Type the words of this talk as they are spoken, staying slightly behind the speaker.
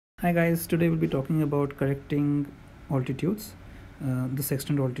Hi guys, today we'll be talking about correcting altitudes, the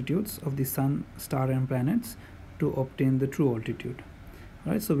sextant altitudes of the sun, star and planets to obtain the true altitude.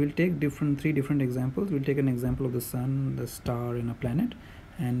 Alright, so we'll take three different examples. We'll take an example of the sun, the star and a planet,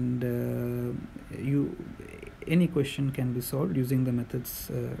 and any question can be solved using the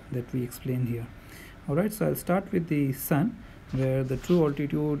methods that we explain here. Alright, so I'll start with the sun, where the true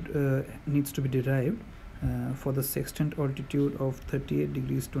altitude needs to be derived for the sextant altitude of 38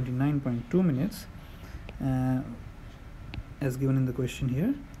 degrees 29.2 minutes as given in the question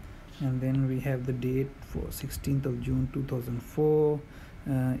here. And then we have the date for 16th of June 2004.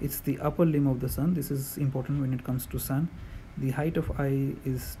 It's the upper limb of the sun. This is important when it comes to sun. The height of eye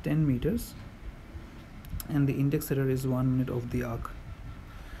is 10 meters and the index error is 1 minute of the arc.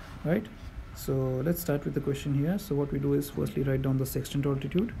 Right, so let's start with the question here. So what we do is firstly write down the sextant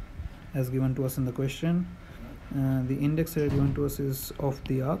altitude as given to us in the question. The index error given to us is off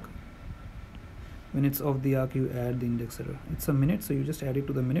the arc. When it's off the arc, you add the index error. It's a minute, so you just add it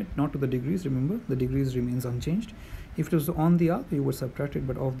to the minute, not to the degrees. Remember, the degrees remains unchanged. If it was on the arc, you would subtract it,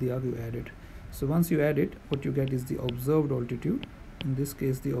 but off the arc, you add it. So once you add it, what you get is the observed altitude. In this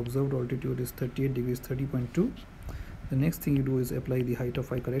case, the observed altitude is 38 degrees 30.2. The next thing you do is apply the height of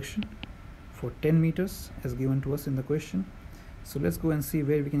eye correction for 10 meters as given to us in the question. So let's go and see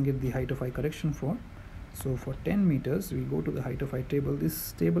where we can get the height of eye correction for. So for 10 meters, we go to the height of eye table.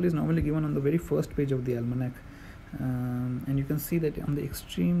 This table is normally given on the very first page of the almanac. And you can see that on the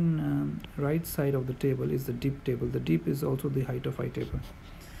extreme right side of the table is the dip table. The dip is also the height of eye table.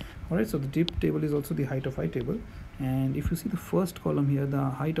 Alright, so the dip table is also the height of eye table. And if you see the first column here, the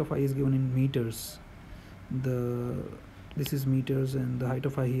height of eye is given in meters. This is meters and the height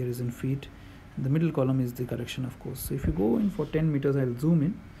of eye here is in feet. The middle column is the correction, of course. So if you go in for 10 meters, I'll zoom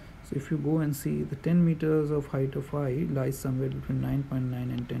in. So if you go and see, the 10 meters of height of eye lies somewhere between 9.9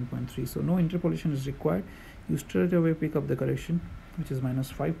 and 10.3. So no interpolation is required. You straight away pick up the correction, which is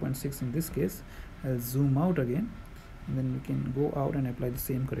minus 5.6 in this case. I'll zoom out again, and then we can go out and apply the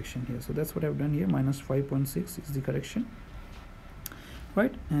same correction here. So that's what I've done here. Minus 5.6 is the correction,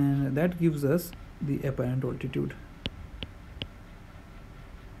 right? And that gives us the apparent altitude.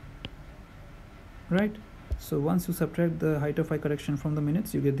 Right, so once you subtract the height of eye correction from the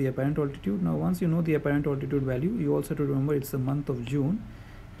minutes, you get the apparent altitude. Now once you know the apparent altitude value, you also have to remember it's the month of June,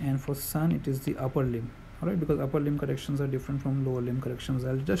 and for sun it is the upper limb. All right, because upper limb corrections are different from lower limb corrections.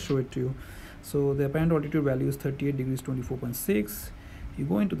 I'll just show it to you. So the apparent altitude value is 38 degrees 24.6. You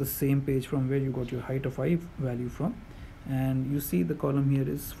go into the same page from where you got your height of eye value from, and you see the column here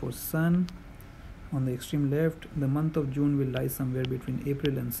is for sun. On the extreme left, the month of June will lie somewhere between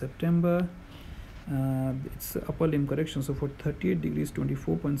April and September. It's upper limb correction, so for 38 degrees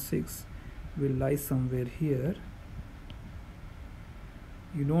 24.6 will lie somewhere here.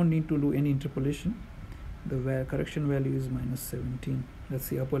 You don't need to do any interpolation. The correction value is minus 17. That's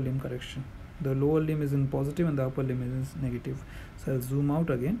the upper limb correction. The lower limb is in positive and the upper limb is negative. So I'll zoom out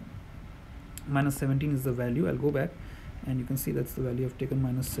again. Minus 17 is the value. I'll go back and you can see that's the value I've taken,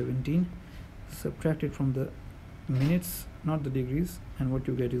 minus 17. Subtract it from the minutes, not the degrees, and what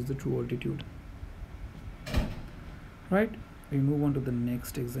you get is the true altitude. Right, we move on to the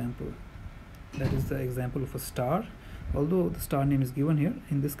next example. That is the example of a star. Although the star name is given here,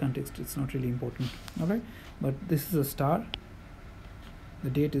 in this context it's not really important. Alright, but this is a star. The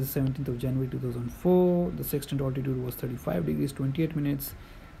date is 17th of January 2004. The sextant altitude was 35 degrees 28 minutes.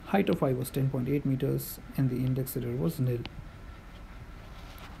 Height of eye was 10.8 meters and the index error was nil.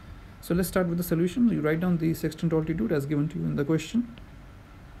 So let's start with the solution. You write down the sextant altitude as given to you in the question.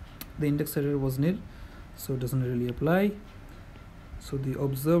 The index error was nil, so it doesn't really apply. So the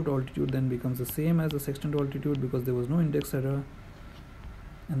observed altitude then becomes the same as the sextant altitude because there was no index error.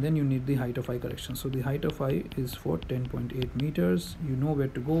 And then you need the height of eye correction. So the height of eye is for 10.8 meters. You know where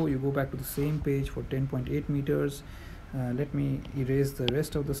to go. You go back to the same page for 10.8 meters. Let me erase the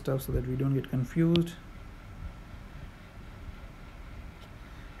rest of the stuff so that we don't get confused.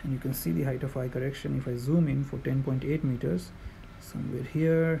 And you can see the height of eye correction if I zoom in for 10.8 meters, somewhere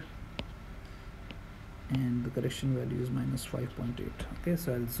here. And the correction value is minus 5.8. Okay,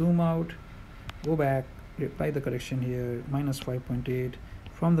 so I'll zoom out, go back, apply the correction here, minus 5.8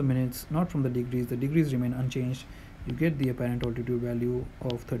 from the minutes, not from the degrees. The degrees remain unchanged. You get the apparent altitude value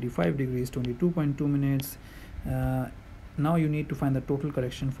of 35 degrees 22.2 minutes. Now you need to find the total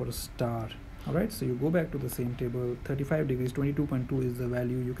correction for a star. Alright, so you go back to the same table. 35 degrees 22.2 is the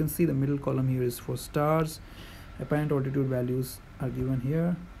value. You can see the middle column here is for stars. Apparent altitude values are given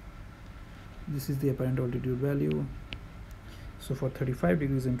here. This is the apparent altitude value. So for 35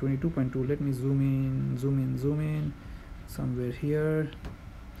 degrees and 22.2, let me zoom in somewhere here.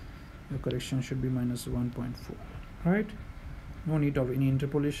 your correction should be minus 1.4. Right, no need of any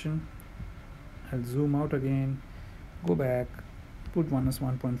interpolation. I'll zoom out again, go back, put minus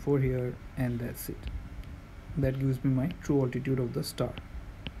 1.4 here, and that's it. That gives me my true altitude of the star.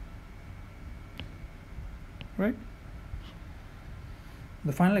 Right,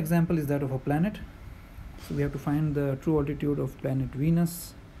 the final example is that of a planet. So we have to find the true altitude of planet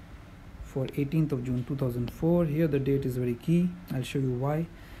Venus for 18th of June 2004. Here the date is very key. I'll show you why.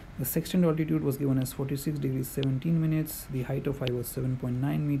 The sextant altitude was given as 46 degrees 17 minutes. The height of I was 7.9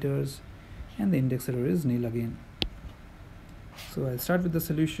 meters, and the index error is nil again. So I'll start with the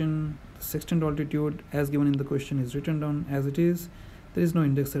solution. The sextant altitude as given in the question is written down as it is. There is no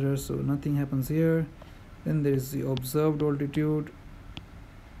index error, so nothing happens here. Then there is the observed altitude,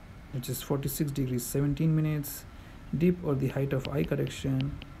 which is 46 degrees 17 minutes. Dip or the height of I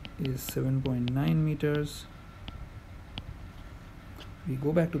correction is 7.9 meters. We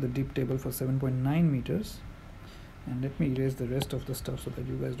go back to the dip table for 7.9 meters, and let me erase the rest of the stuff so that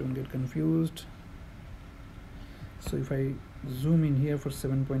you guys don't get confused. So if I zoom in here for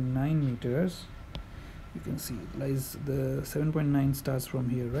 7.9 meters, you can see it lies, the 7.9 starts from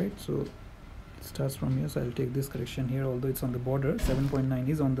here, right? So it starts from here, so I'll take this correction here, although it's on the border. 7.9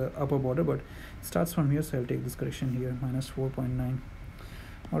 is on the upper border, but it starts from here, so I'll take this correction here, minus 4.9.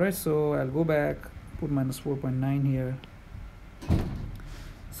 Alright, so I'll go back, put minus 4.9 here,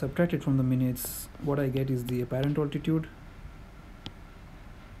 subtract it from the minutes. What I get is the apparent altitude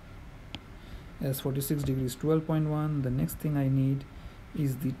as 46 degrees 12.1. The next thing I need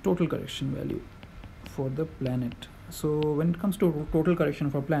is the total correction value for the planet. So when it comes to total correction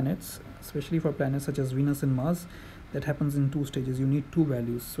for planets, especially for planets such as Venus and Mars, that happens in two stages. You need two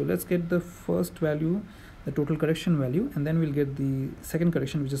values. So let's get the first value, the total correction value, and then we'll get the second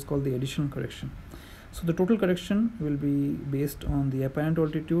correction, which is called the additional correction. So the total correction will be based on the apparent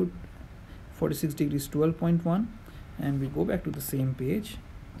altitude 46 degrees 12.1, and we go back to the same page,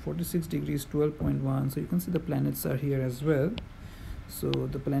 46 degrees 12.1. So you can see the planets are here as well. So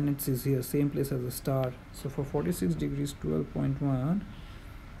the planets is here, same place as the star. So for 46 degrees 12.1,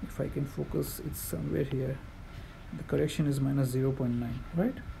 if I can focus, it's somewhere here. The correction is minus 0.9,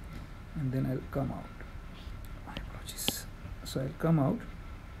 right? And then I'll come out. My apologies. So I'll come out.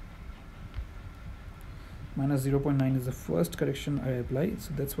 Minus 0.9 is the first correction I apply.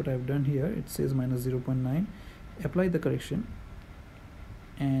 So that's what I've done here. It says minus 0.9. Apply the correction,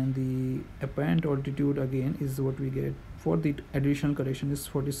 and the apparent altitude again is what we get for the additional correction is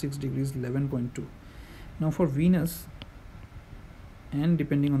 46 degrees 11.2. Now for Venus, and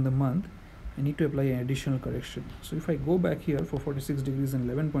depending on the month, I need to apply an additional correction. So if I go back here for 46 degrees and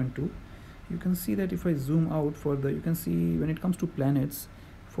 11.2, you can see that if I zoom out further, you can see when it comes to planets,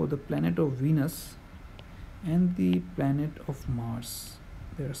 for the planet of Venus and the planet of Mars,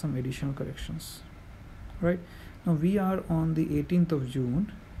 there are some additional corrections. Right, now we are on the 18th of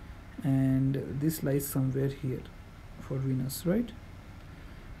June, and this lies somewhere here for Venus, right?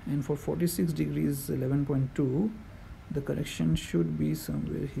 And for 46 degrees 11.2, the correction should be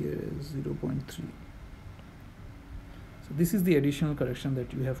somewhere here as 0.3. So this is the additional correction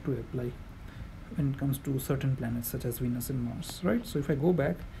that you have to apply when it comes to certain planets such as Venus and Mars, right? So if I go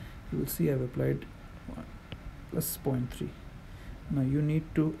back, you will see I've applied plus 0.3. Now you need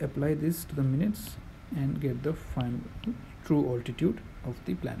to apply this to the minutes and get the final true altitude of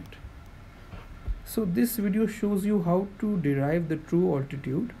the planet. So this video shows you how to derive the true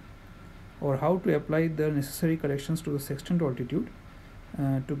altitude, or how to apply the necessary corrections to the sextant altitude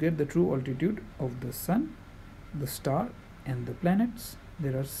to get the true altitude of the sun, the star, and the planets.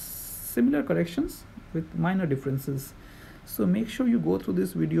 There are similar corrections with minor differences. So make sure you go through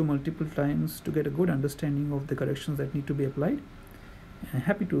this video multiple times to get a good understanding of the corrections that need to be applied. I'm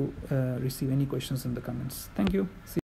happy to receive any questions in the comments. Thank you. See